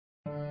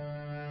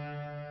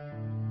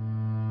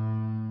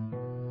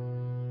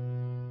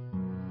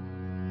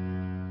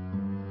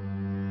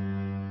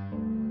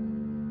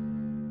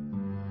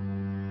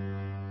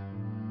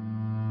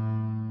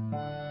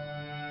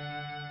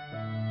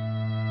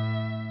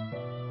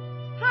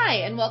Hi,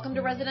 and welcome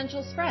to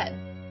Residential Spread.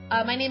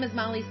 My name is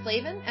Molly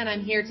Slavin, and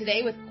I'm here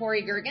today with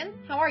Corey Gergen.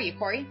 How are you,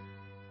 Corey?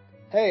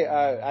 Hey,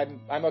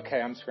 I'm okay.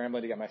 I'm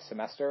scrambling to get my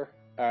semester,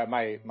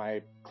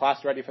 my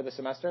class ready for the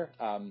semester.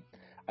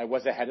 I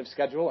was ahead of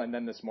schedule, and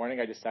then this morning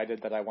I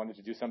decided that I wanted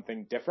to do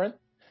something different.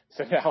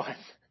 So now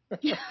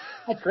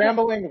I'm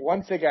scrambling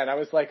once again. I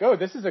was like, oh,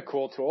 this is a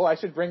cool tool. I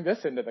should bring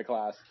this into the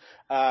class.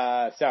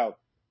 So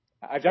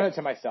I've done it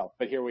to myself,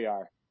 but here we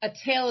are. A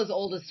tale as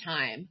old as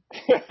time.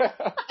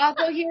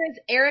 Also here is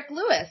Eric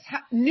Lewis,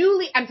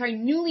 newly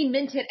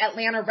minted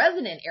Atlanta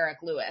resident Eric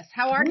Lewis.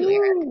 How are you,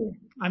 Eric?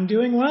 I'm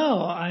doing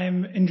well.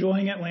 I'm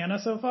enjoying Atlanta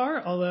so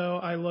far, although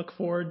I look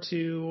forward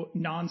to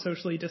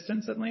non-socially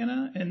distanced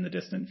Atlanta in the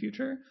distant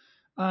future.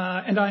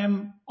 And I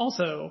am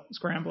also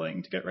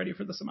scrambling to get ready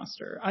for the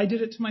semester. I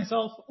did it to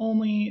myself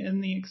only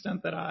in the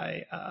extent that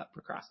I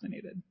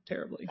procrastinated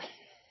terribly.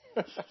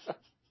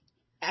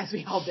 As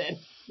we all did.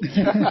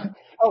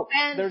 Oh,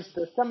 there's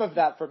some of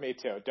that for me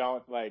too.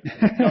 Don't let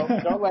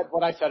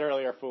what I said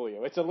earlier fool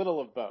you. It's a little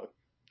of both.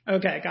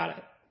 Okay, got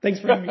it. Thanks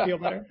for making me feel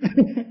better.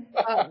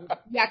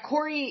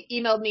 Corey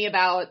emailed me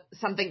about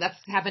something that's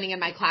happening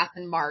in my class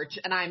in March,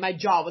 and my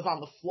jaw was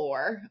on the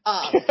floor.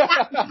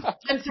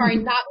 I'm sorry,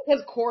 not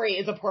because Corey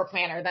is a poor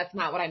planner. That's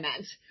not what I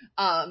meant.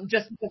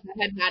 Just because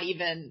I had not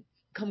even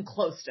come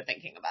close to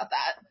thinking about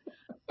that.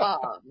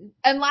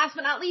 And last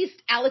but not least,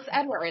 Alex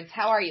Edwards.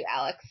 How are you,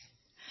 Alex?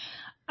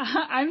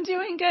 I'm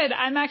doing good.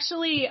 I'm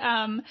actually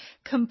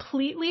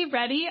completely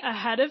ready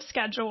ahead of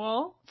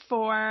schedule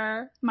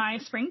for my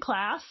spring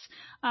class.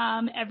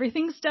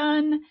 Everything's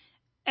done.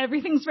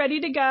 Everything's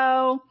ready to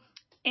go.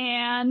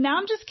 And now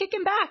I'm just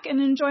kicking back and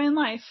enjoying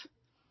life.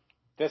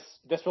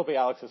 This will be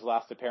Alex's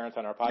last appearance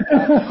on our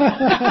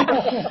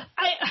podcast.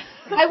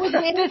 I was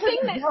waiting for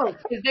the joke.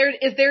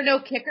 Is there no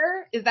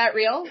kicker? Is that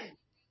real?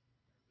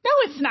 No,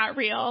 it's not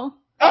real.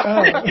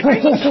 Are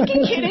you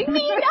fucking kidding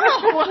me?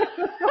 No.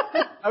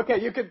 Okay,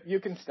 you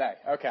can stay.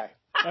 Okay.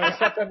 I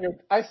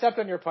stepped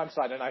on your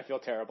punchline and I feel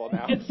terrible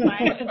now. It's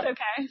fine. It's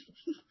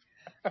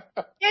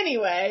okay.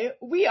 Anyway,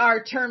 we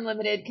are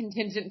term-limited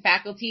contingent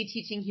faculty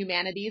teaching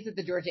humanities at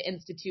the Georgia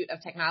Institute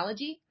of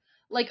Technology.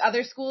 Like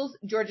other schools,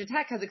 Georgia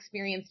Tech has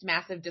experienced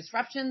massive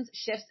disruptions,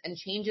 shifts, and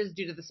changes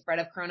due to the spread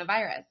of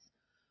coronavirus.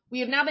 We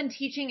have now been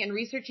teaching and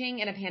researching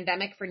in a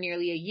pandemic for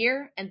nearly a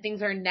year, and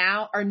things are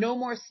no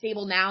more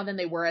stable now than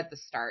they were at the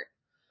start.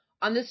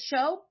 On this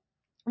show,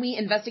 we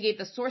investigate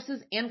the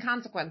sources and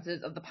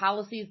consequences of the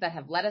policies that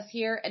have led us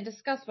here and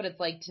discuss what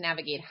it's like to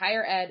navigate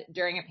higher ed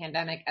during a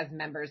pandemic as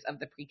members of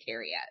the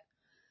precariat.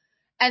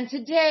 And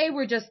today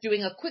we're just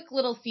doing a quick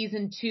little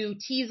season 2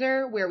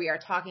 teaser where we are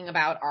talking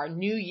about our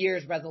New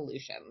Year's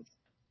resolutions.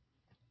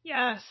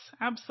 Yes,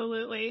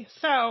 absolutely.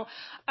 So,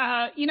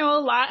 a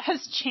lot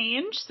has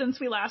changed since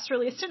we last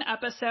released an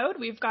episode.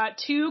 We've got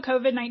 2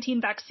 COVID-19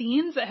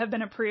 vaccines that have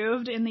been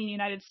approved in the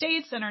United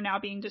States and are now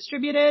being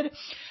distributed.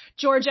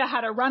 Georgia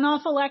had a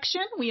runoff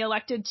election. We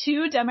elected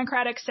 2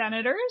 Democratic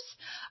senators.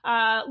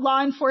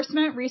 Law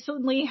enforcement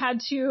recently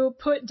had to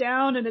put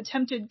down an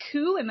attempted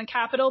coup in the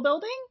Capitol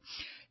building.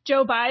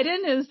 Joe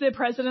Biden is the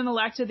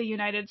president-elect of the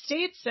United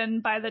States,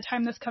 and by the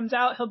time this comes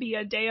out, he'll be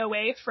a day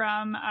away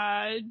from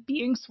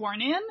being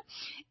sworn in.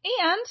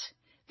 And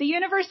the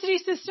University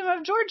System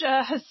of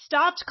Georgia has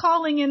stopped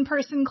calling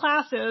in-person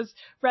classes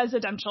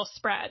residential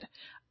spread.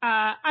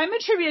 I'm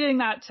attributing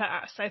that to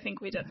us. I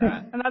think we did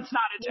that, and that's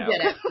not a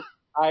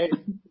joke.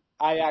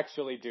 I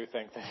actually do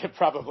think that it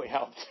probably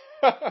helped.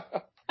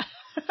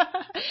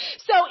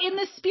 So in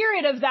the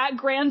spirit of that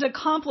grand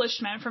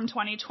accomplishment from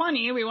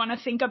 2020, we want to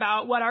think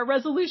about what our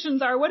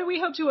resolutions are. What do we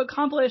hope to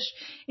accomplish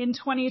in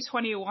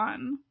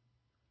 2021?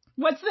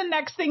 What's the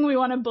next thing we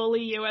want to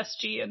bully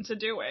USG into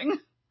doing?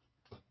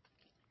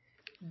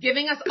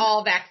 Giving us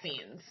all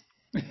vaccines.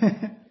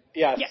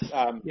 Yes.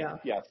 Yeah.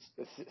 Yes.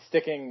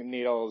 Sticking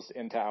needles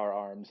into our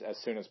arms as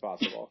soon as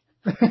possible.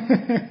 2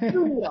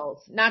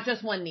 needles, not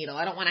just 1 needle.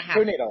 I don't want to have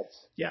 2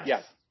 needles.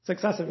 Yes.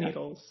 Successive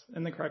needles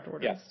in the correct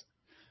order. Yes.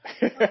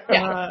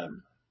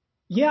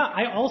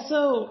 I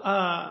also,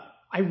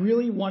 I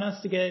really want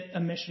us to get a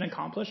mission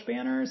accomplished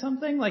banner or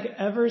something. Like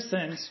ever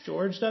since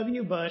George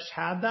W. Bush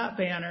had that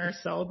banner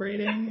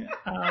celebrating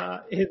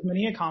his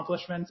many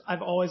accomplishments,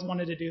 I've always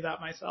wanted to do that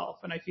myself.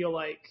 And I feel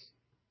like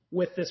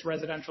with this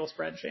residential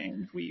spread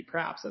change, we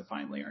perhaps have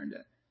finally earned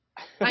it.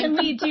 Can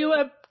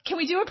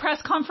we do a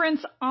press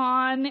conference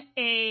on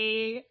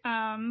a,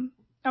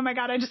 oh my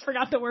God, I just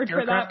forgot the word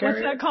for that. Carrier?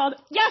 What's that called?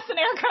 Yes, an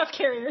aircraft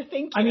carrier.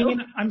 Thank you. I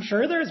mean, I'm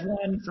sure there's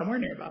one somewhere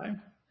nearby.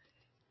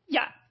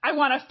 Yeah. I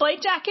want a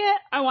flight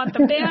jacket. I want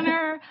the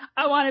banner.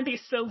 I want to be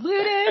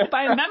saluted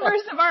by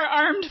members of our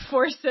armed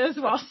forces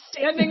while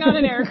standing on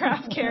an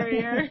aircraft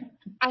carrier.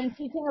 I'm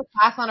teaching a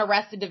class on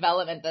Arrested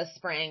Development this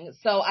spring,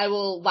 so I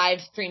will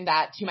live stream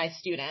that to my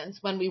students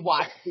when we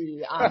watch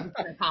the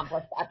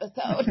accomplished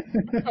episode.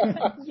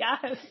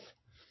 Yes.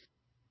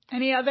 Do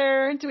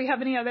we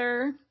have any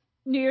other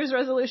New Year's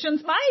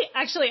resolutions?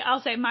 I'll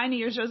say my New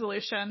Year's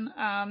resolution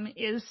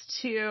is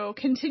to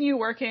continue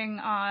working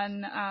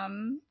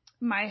on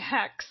my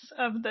hex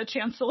of the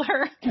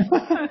chancellor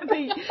of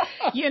the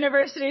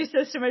University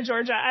System of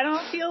Georgia. I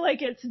don't feel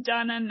like it's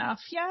done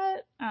enough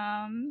yet.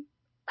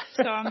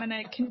 So I'm going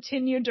to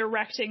continue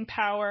directing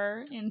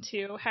power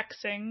into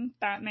hexing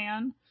that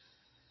man.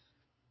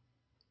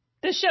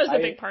 This show's a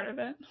big part of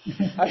it.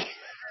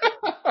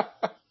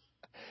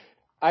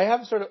 I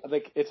have sort of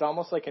like, it's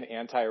almost like an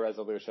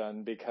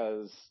anti-resolution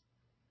because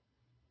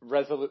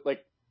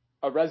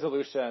a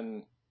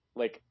resolution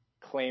like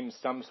claims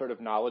some sort of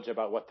knowledge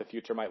about what the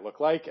future might look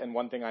like. And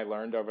one thing I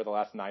learned over the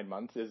last 9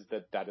 months is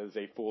that is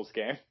a fool's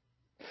game.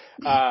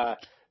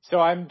 So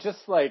I'm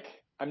just like,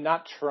 I'm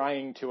not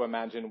trying to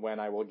imagine when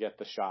I will get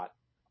the shot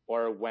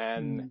or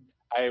when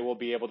I will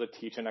be able to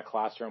teach in a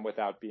classroom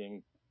without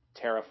being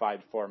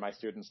terrified for my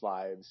students'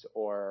 lives,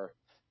 or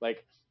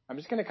like, I'm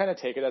just going to kind of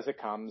take it as it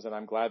comes. And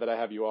I'm glad that I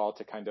have you all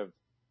to kind of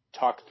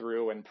talk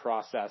through and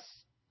process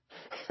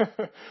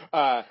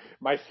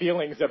my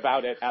feelings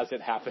about it as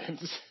it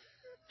happens.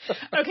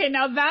 Okay,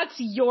 now that's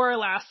your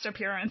last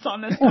appearance on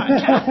this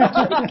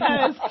podcast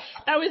because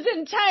that was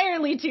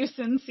entirely too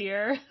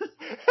sincere.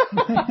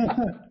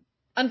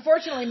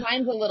 Unfortunately,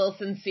 mine's a little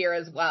sincere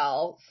as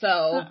well.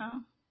 So,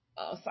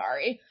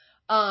 sorry.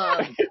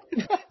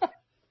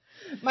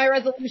 My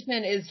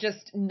resolution is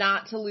just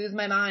not to lose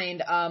my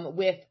mind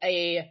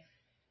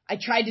I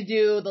tried to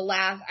do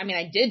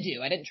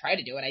I didn't try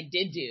to do it. I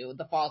did do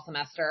the fall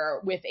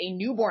semester with a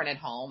newborn at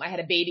home. I had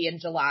a baby in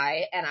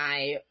July and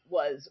I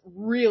was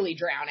really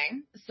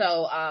drowning.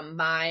 So,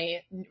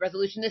 my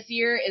resolution this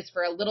year is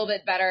for a little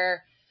bit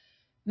better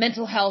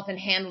mental health and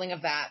handling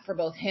of that for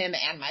both him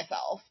and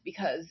myself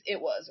because it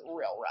was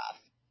real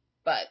rough.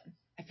 But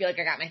I feel like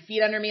I got my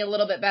feet under me a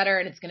little bit better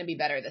and it's going to be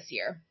better this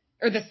year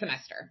or this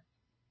semester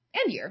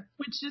and year.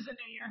 Which is a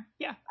new year.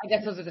 Yeah. I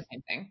guess those are the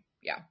same thing.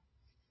 Yeah.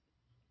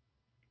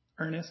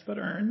 Earnest but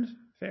earned.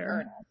 Fair.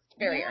 Earnest.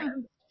 Very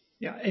earnest.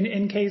 Yeah.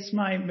 In case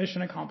my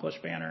mission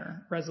accomplished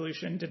banner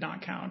resolution did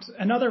not count,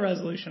 another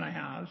resolution I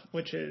have,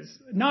 which is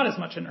not as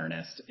much in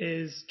earnest,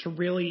 is to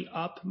really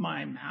up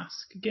my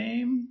mask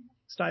game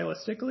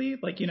stylistically,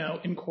 like,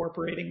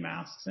 incorporating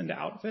masks into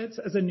outfits.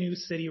 As a new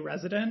city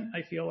resident,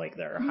 I feel like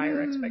there are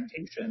higher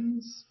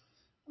expectations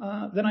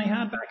than I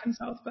had back in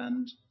South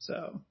Bend.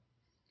 So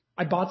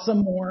I bought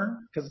some more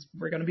because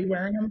we're going to be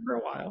wearing them for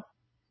a while.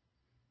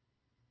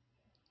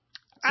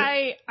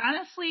 I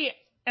honestly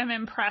am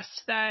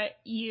impressed that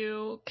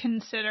you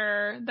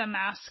consider the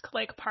mask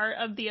like part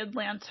of the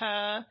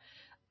Atlanta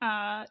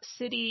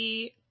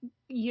city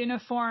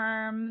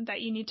uniform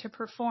that you need to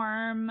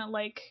perform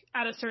like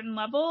at a certain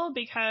level,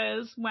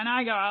 because when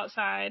I go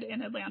outside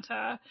in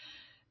Atlanta,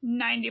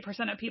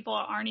 90% of people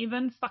aren't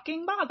even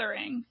fucking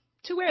bothering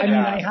to wear them.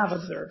 I have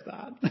observed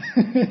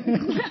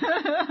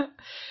that.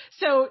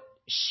 So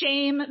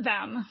shame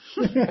them.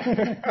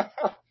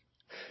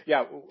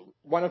 Yeah,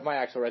 one of my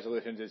actual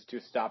resolutions is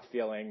to stop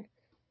feeling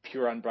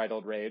pure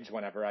unbridled rage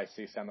whenever I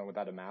see someone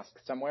without a mask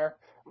somewhere.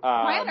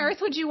 Why on earth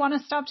would you want to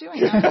stop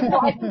doing that?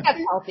 Well, I think that's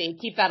healthy.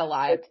 Keep that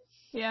alive.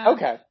 Yeah.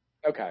 Okay.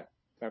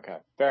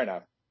 Fair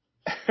enough.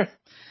 All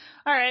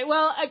right.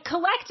 Well,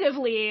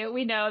 collectively,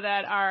 we know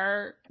that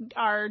our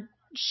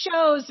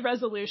show's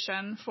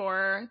resolution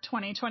for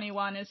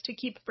 2021 is to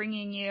keep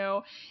bringing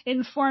you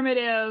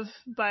informative,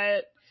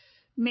 but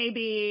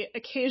maybe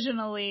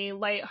occasionally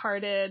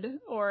lighthearted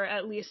or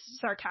at least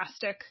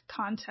sarcastic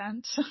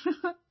content.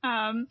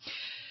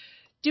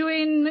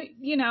 Doing,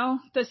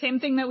 the same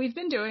thing that we've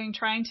been doing,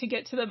 trying to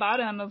get to the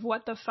bottom of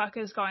what the fuck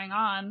is going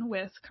on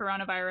with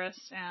coronavirus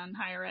and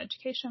higher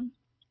education.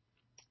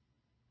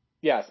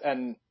 Yes,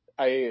 and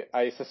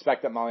I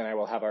suspect that Molly and I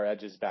will have our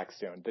edges back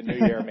soon. The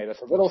new year made us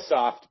a little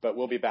soft, but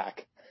we'll be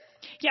back.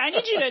 Yeah, I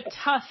need you to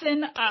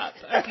toughen up,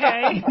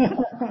 okay?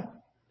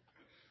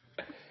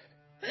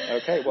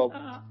 Okay, well,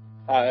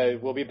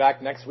 we'll be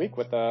back next week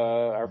with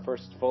our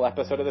first full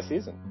episode of the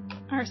season.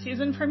 Our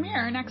season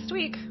premiere next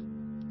week.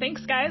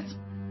 Thanks, guys.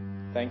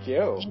 Thank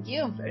you. Thank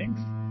you.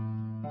 Thanks.